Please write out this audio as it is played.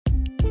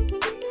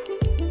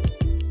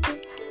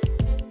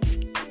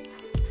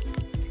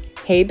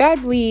Hey, Bad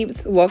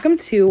Bleeps.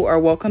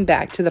 Welcome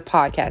back to the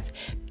podcast,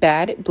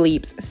 Bad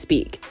Bleeps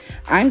Speak.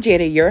 I'm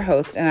Jada, your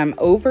host, and I'm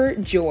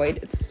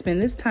overjoyed to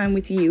spend this time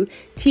with you,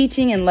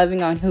 teaching and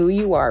loving on who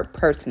you are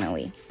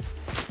personally.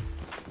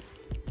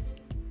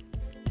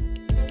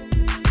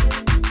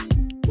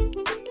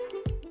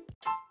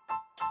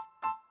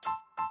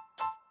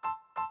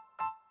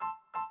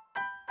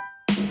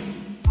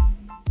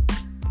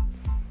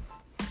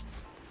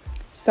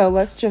 So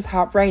let's just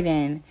hop right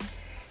in.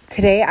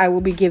 Today, I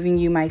will be giving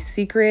you my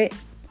secret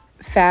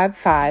Fab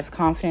 5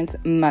 confidence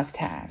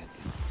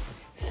must-haves.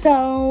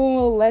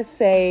 So let's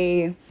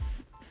say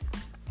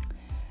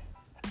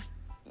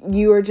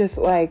you are just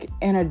like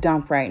in a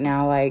dump right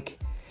now. Like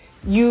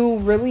you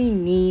really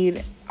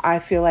need, I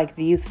feel like,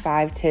 these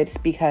 5 tips,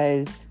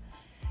 because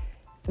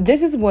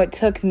this is what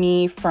took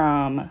me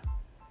from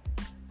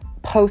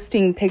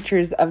posting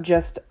pictures of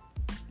just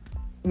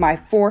my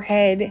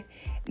forehead,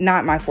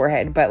 not my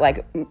forehead, but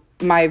like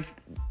my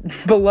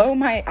below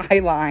my eye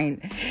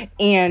line,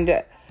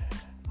 and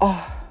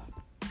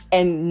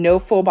no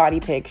full body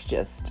pics,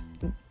 just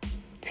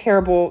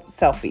terrible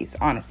selfies.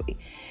 Honestly,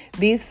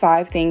 these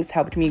 5 things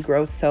helped me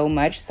grow so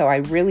much, so I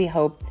really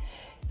hope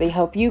they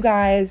help you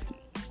guys.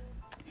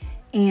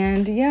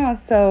 And yeah,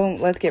 so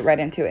let's get right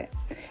into it.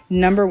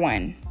 Number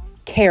 1,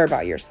 care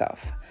about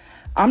yourself.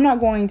 I'm not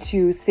going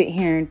to sit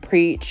here and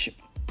preach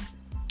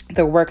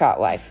the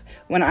workout life.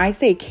 When I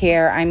say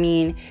care, I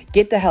mean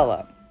get the hell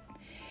up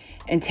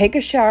and take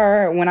a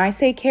shower. When I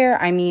say care,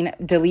 I mean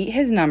delete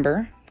his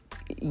number.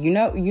 You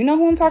know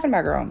who I'm talking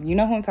about, girl. You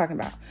know who I'm talking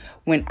about.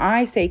 When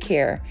I say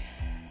care,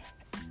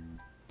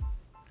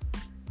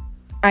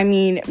 I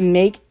mean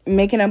make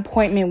an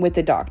appointment with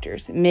the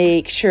doctors.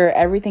 Make sure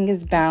everything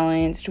is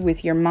balanced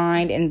with your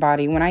mind and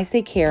body. When I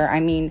say care, I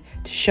mean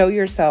to show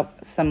yourself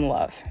some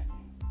love.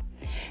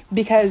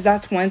 Because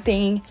that's one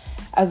thing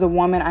as a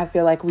woman I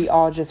feel like we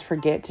all just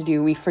forget to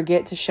do. We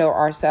forget to show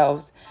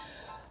ourselves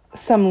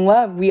some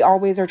love. We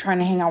always are trying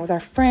to hang out with our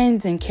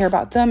friends and care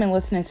about them and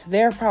listening to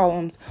their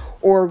problems,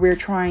 or we're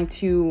trying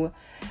to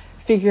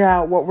figure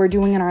out what we're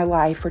doing in our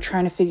life.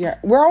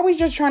 We're always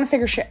just trying to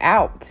figure shit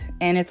out.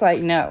 And it's like,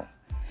 no,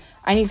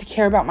 I need to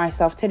care about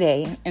myself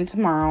today and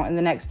tomorrow and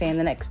the next day and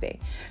the next day.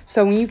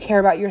 So when you care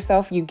about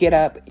yourself, you get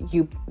up,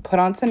 you put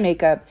on some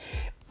makeup,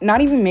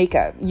 not even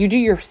makeup, you do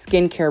your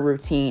skincare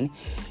routine.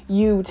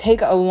 You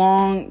take a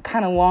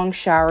long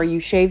shower. You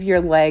shave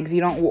your legs.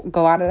 You don't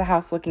go out of the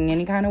house looking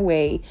any kind of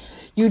way.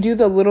 You do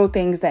the little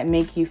things that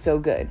make you feel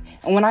good.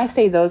 And when I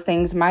say those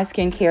things, my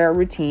skincare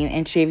routine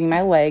and shaving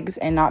my legs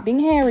and not being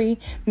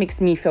hairy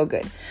makes me feel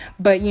good.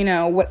 But,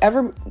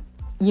 whatever,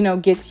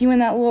 gets you in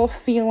that little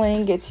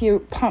feeling, gets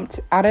you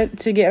pumped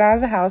to get out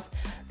of the house,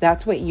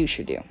 that's what you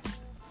should do.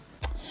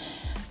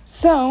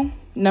 So,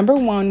 number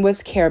 1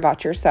 was care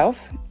about yourself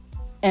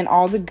and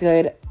all the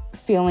good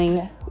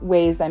feeling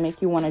ways that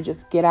make you want to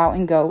just get out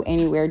and go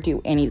anywhere,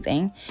 do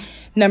anything.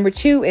 Number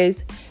 2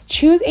 is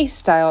choose a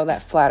style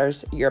that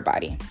flatters your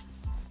body.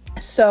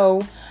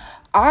 So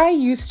I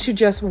used to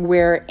just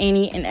wear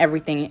any and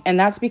everything, and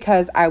that's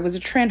because I was a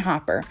trend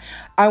hopper.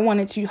 I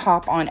wanted to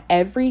hop on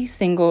every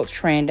single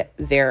trend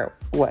there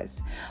was.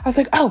 I was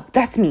like, oh,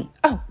 that's me.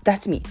 Oh,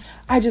 that's me.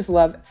 I just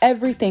love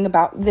everything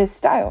about this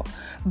style.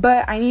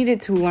 But I needed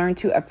to learn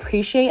to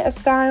appreciate a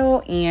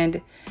style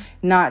and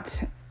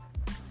not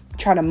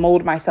try to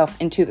mold myself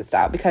into the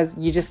style, because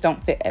you just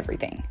don't fit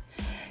everything.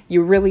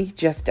 You really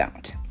just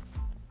don't.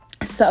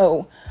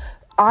 So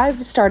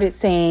I've started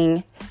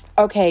saying,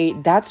 okay,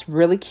 that's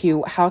really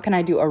cute. How can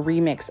I do a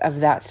remix of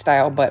that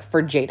style, but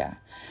for Jada?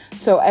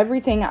 So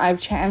everything I've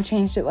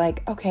changed it,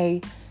 like, okay,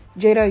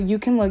 Jada,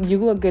 you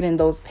look good in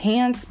those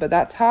pants, but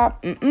that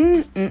top,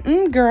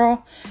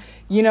 girl.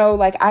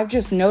 I've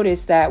just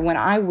noticed that when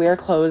I wear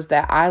clothes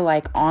that I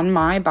like on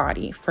my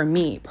body, for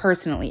me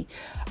personally,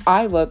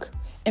 I look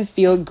and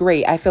feel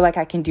great. I feel like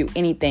I can do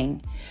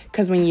anything,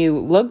 because when you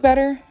look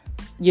better,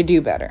 you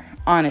do better,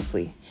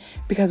 honestly.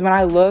 Because when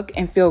I look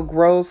and feel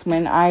gross,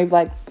 when I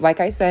like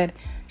I said,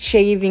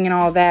 shaving and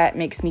all that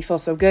makes me feel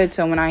so good.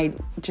 So when I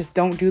just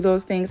don't do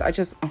those things, I'm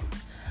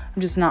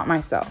just not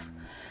myself.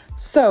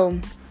 So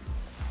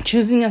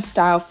choosing a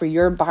style for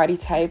your body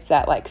type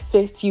that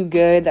fits you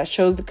good, that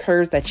shows the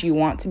curves that you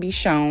want to be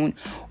shown,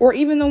 or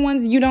even the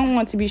ones you don't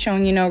want to be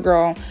shown.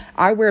 Girl,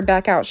 I wear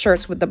back out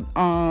shirts with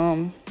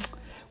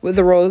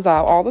the rolls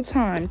out all the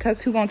time,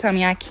 because who gonna tell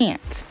me I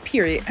can't,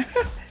 period.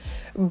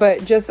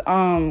 But just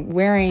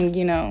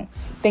wearing,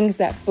 things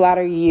that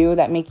flatter you,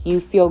 that make you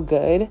feel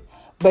good,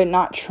 but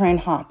not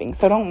trend hopping.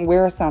 So don't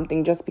wear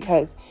something just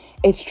because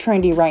it's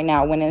trendy right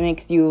now when it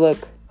makes you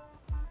look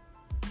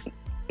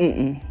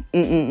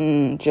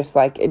just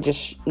like it.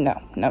 Just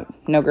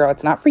no, girl,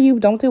 it's not for you.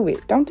 Don't do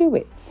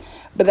it.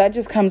 But that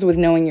just comes with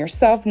knowing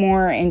yourself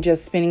more and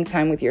just spending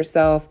time with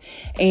yourself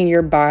and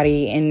your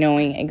body and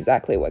knowing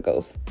exactly what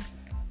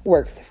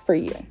works for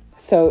you.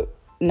 So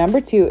number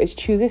 2 is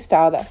choose a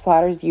style that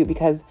flatters you,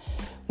 because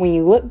when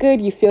you look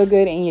good, you feel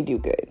good and you do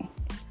good.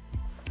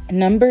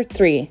 Number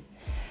 3,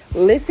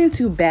 listen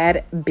to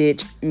bad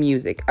bitch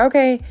music.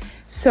 Okay,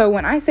 so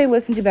when I say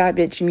listen to bad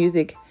bitch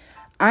music,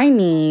 I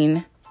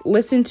mean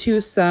listen to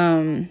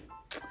some,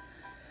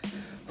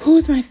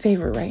 who's my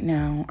favorite right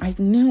now? I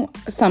knew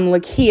some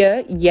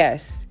Lakeyah.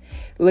 Yes,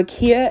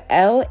 Lakeyah,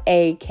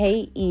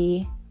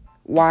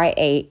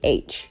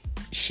 Lakeyah.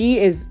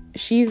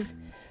 She's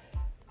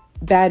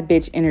bad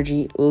bitch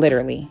energy,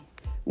 literally.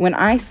 When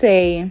I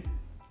say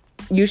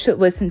you should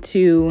listen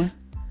to,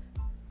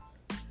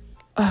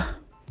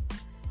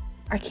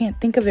 I can't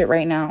think of it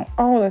right now.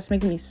 Oh, that's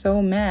making me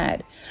so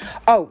mad.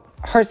 Oh,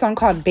 her song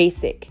called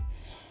Basic.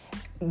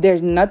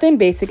 There's nothing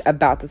basic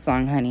about the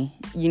song, honey.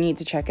 You need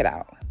to check it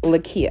out.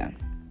 Lakeyah.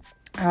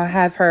 I'll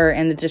have her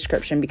in the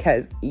description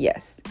because,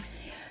 yes.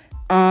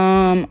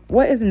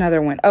 What is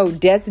another one? Oh,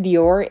 Des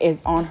Dior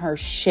is on her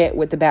shit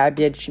with the bad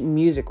bitch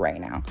music right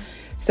now.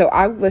 So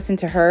I would listen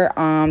to her.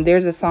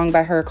 There's a song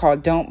by her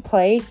called Don't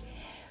Play.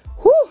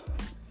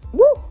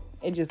 Woo!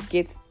 It just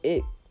gets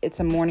it. It's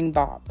a morning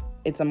bop.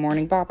 It's a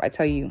morning bop. I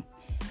tell you,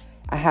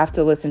 I have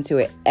to listen to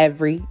it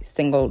every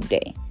single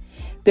day.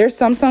 There's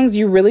some songs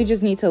you really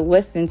just need to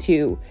listen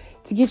to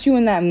get you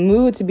in that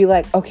mood to be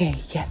like, okay,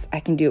 yes, I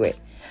can do it.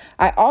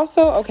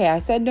 I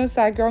said no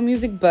sad girl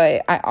music,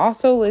 but I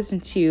also listen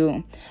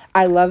to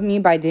I Love Me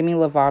by Demi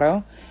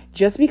Lovato,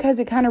 just because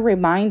it kind of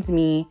reminds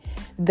me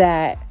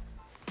that,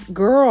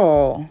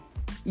 girl,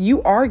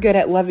 you are good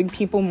at loving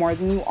people more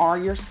than you are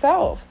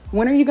yourself.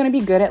 When are you going to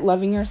be good at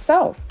loving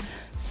yourself?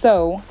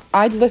 So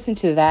I'd listen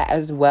to that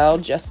as well,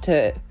 just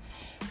to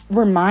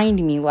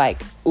remind me,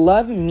 like,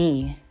 love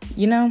me,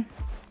 you know,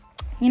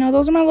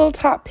 those are my little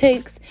top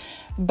picks.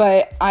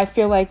 But I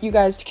feel like you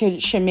guys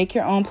should make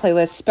your own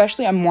playlist,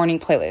 especially a morning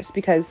playlist,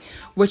 because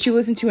what you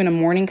listen to in the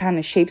morning kind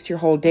of shapes your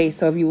whole day.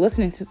 So if you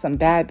listen to some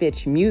bad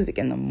bitch music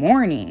in the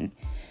morning,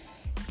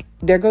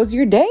 there goes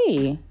your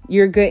day.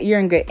 You're good. You're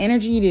in good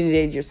energy. You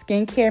did your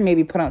skincare,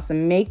 maybe put on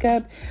some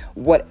makeup,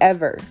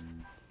 whatever.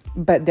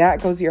 But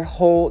that goes your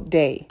whole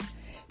day.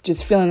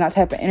 Just feeling that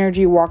type of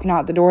energy, walking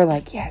out the door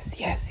like, yes.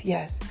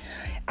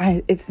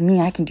 It's me.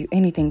 I can do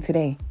anything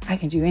today.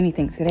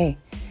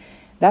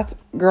 That's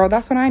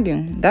what I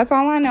do. That's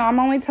all I know. I'm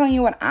only telling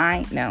you what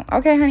I know.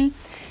 Okay, honey?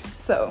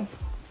 So,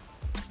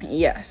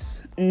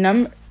 yes.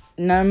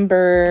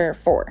 Number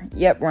 4.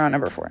 Yep, we're on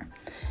number 4.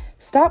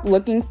 Stop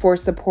looking for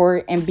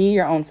support and be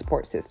your own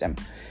support system.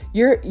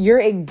 You're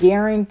a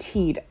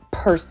guaranteed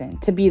person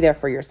to be there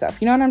for yourself.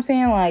 You know what I'm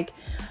saying? Like,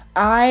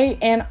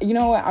 you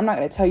know what? I'm not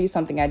going to tell you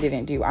something I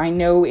didn't do. I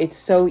know it's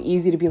so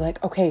easy to be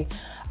like, okay,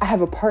 I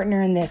have a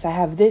partner in this. I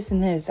have this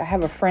and this. I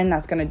have a friend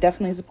that's going to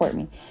definitely support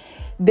me.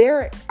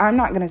 I'm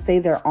not going to say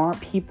there aren't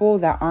people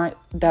that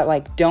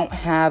like don't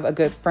have a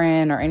good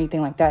friend or anything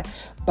like that.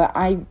 But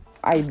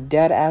I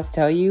dead ass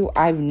tell you,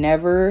 I've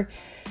never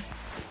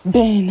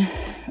been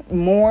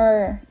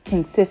more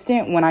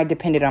consistent when I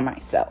depended on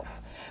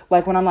myself.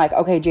 Like when I'm like,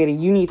 okay, Jada,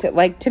 you need to,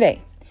 like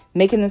today,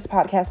 making this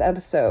podcast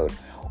episode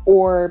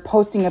or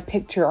posting a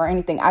picture or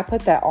anything. I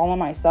put that all on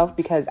myself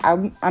because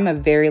I'm a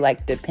very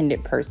like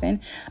dependent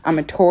person. I'm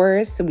a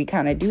Taurus, so we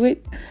kind of do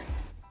it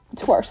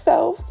to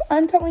ourselves.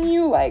 I'm telling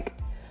you, like,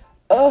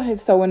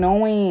 it's so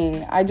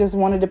annoying. I just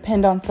want to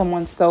depend on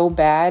someone so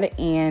bad,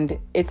 and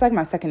it's like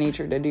my second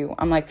nature to do.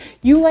 I'm like,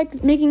 you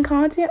like making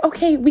content?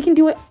 Okay, we can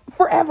do it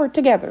forever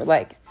together.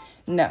 Like,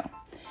 no.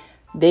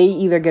 They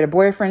either get a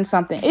boyfriend,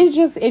 something. It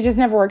just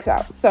never works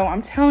out. So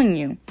I'm telling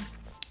you,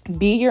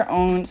 be your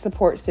own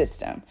support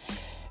system.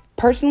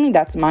 Personally,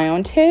 that's my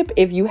own tip.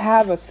 If you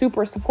have a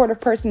super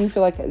supportive person you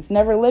feel like it's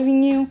never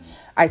leaving you,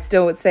 I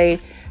still would say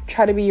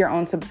try to be your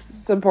own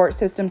support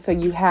system, so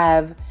you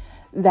have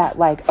that,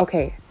 like,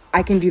 okay,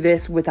 I can do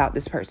this without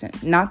this person.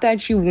 Not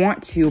that you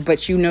want to,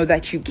 but you know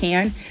that you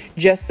can,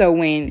 just so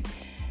when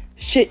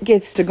shit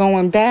gets to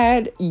going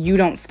bad, you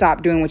don't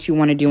stop doing what you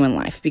want to do in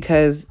life.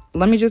 Because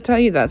let me just tell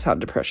you, that's how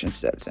depression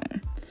sets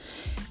in.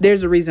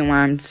 There's a reason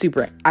why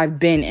I've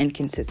been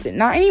inconsistent.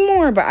 Not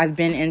anymore, but I've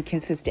been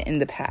inconsistent in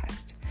the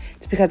past.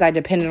 It's because I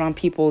depended on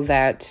people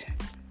that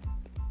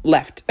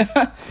left.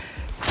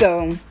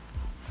 So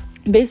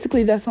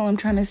basically, that's all I'm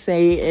trying to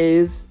say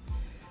is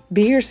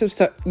be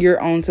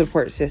your own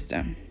support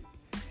system.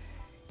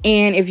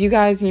 And if you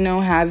guys,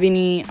 have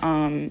any,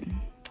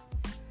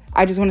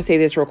 I just want to say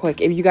this real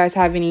quick. If you guys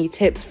have any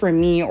tips for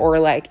me or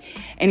like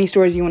any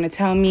stories you want to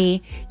tell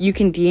me, you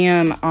can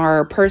DM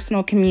our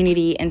personal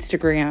community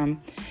Instagram.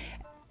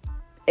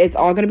 It's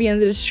all going to be in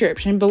the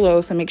description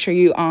below. So make sure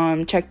you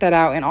check that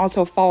out and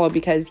also follow,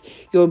 because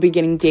you'll be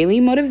getting daily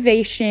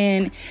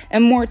motivation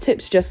and more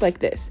tips just like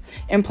this.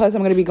 And plus,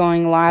 I'm going to be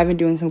going live and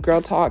doing some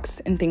girl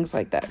talks and things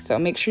like that. So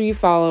make sure you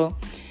follow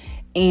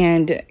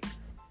and,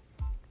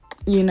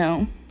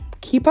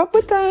 keep up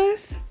with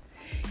us.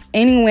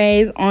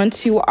 Anyways, on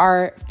to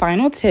our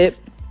final tip.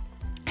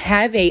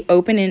 Have a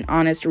open and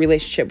honest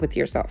relationship with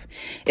yourself.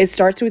 It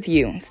starts with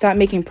you. Stop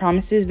making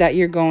promises that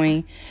you're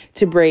going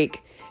to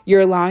break. You're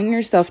allowing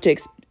yourself to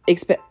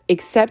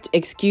accept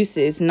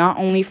excuses, not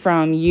only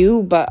from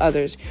you, but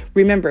others.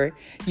 Remember,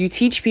 you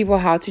teach people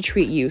how to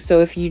treat you. So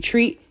if you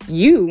treat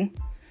you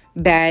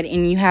bad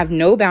and you have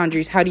no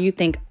boundaries, how do you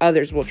think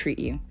others will treat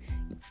you?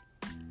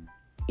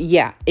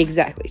 Yeah,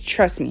 exactly.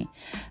 Trust me.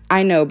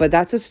 I know, but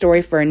that's a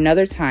story for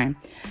another time.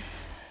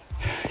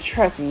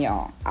 Trust me,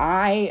 y'all.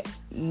 I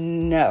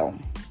know.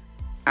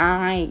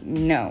 I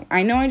know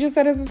I just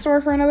said it's a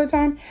story for another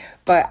time,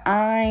 but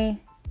I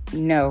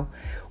know.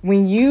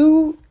 When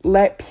you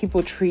let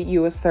people treat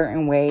you a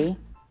certain way,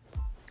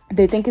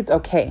 they think it's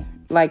okay.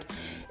 Like,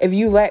 if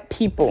you let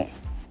people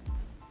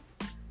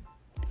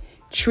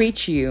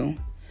treat you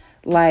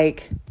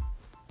like,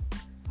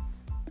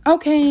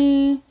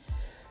 okay,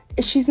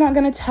 she's not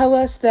going to tell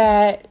us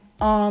that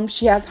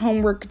she has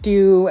homework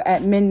due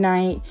at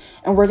midnight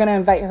and we're going to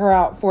invite her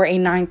out for a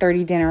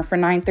 9:30 dinner for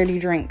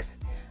 9:30 drinks.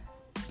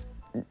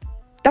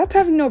 That's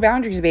having no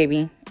boundaries,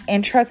 baby.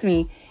 And trust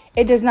me,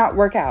 it does not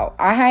work out.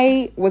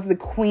 I was the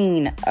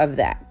queen of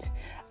that.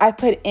 I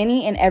put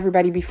any and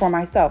everybody before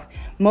myself.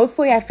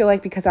 Mostly I feel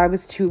like because I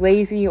was too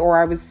lazy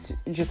or I was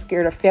just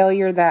scared of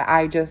failure that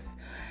I just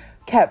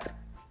kept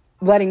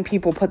letting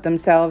people put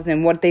themselves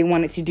and what they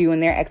wanted to do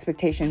and their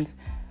expectations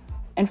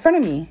in front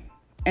of me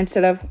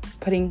instead of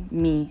putting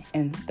me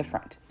in the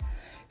front.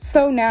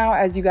 So now,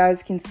 as you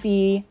guys can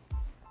see,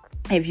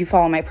 if you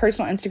follow my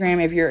personal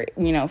Instagram, if you're,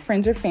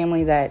 friends or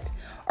family that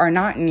are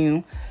not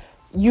new,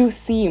 you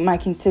see my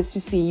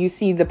consistency. You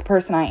see the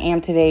person I am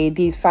today.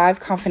 These 5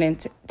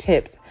 confidence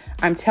tips,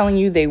 I'm telling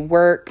you, they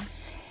work.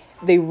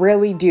 They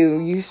really do.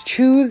 You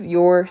choose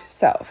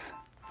yourself.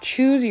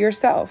 Choose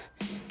yourself.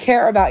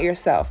 Care about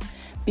yourself,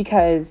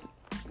 because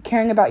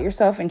caring about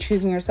yourself and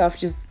choosing yourself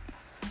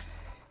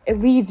it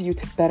leads you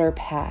to better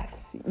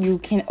paths. You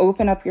can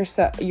open up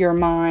your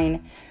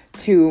mind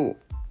to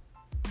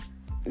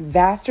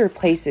vaster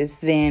places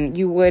than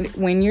you would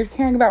when you're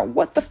caring about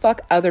what the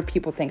fuck other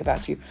people think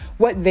about you,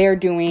 what they're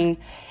doing,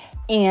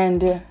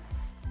 and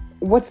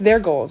what's their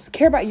goals.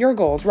 Care about your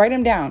goals. Write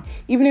them down.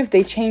 Even if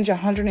they change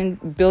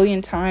 100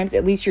 billion times,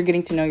 at least you're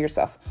getting to know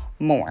yourself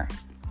more.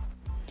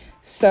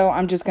 So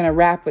I'm just going to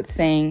wrap with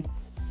saying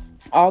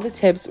all the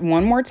tips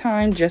one more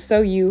time, just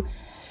so you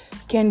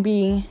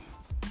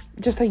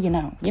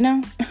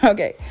know.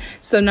 Okay.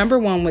 So number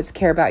 1 was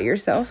care about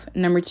yourself.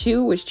 Number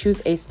 2 was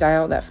choose a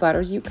style that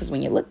flatters you, because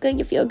when you look good,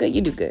 you feel good,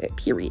 you do good,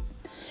 period.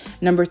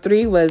 Number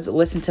 3 was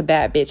listen to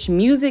bad bitch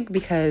music,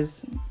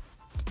 because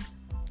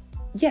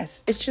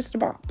yes, it's just a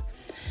bop.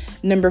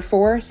 Number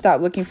 4,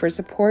 stop looking for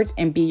support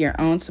and be your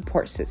own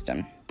support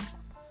system.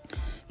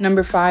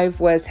 Number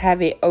 5 was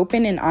have an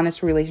open and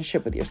honest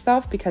relationship with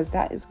yourself, because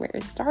that is where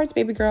it starts,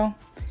 baby girl.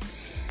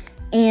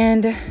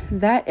 And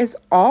that is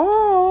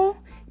all.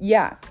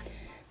 Yeah.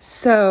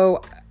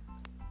 So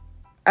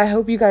I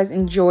hope you guys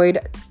enjoyed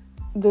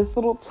this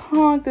little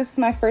talk. This is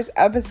my first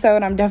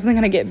episode. I'm definitely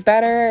going to get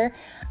better.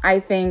 I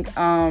think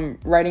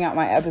writing out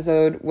my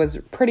episode was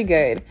pretty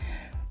good,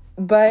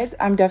 but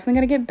I'm definitely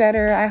going to get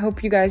better. I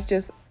hope you guys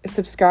just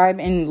subscribe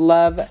and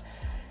love,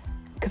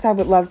 because I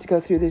would love to go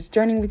through this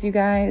journey with you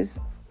guys.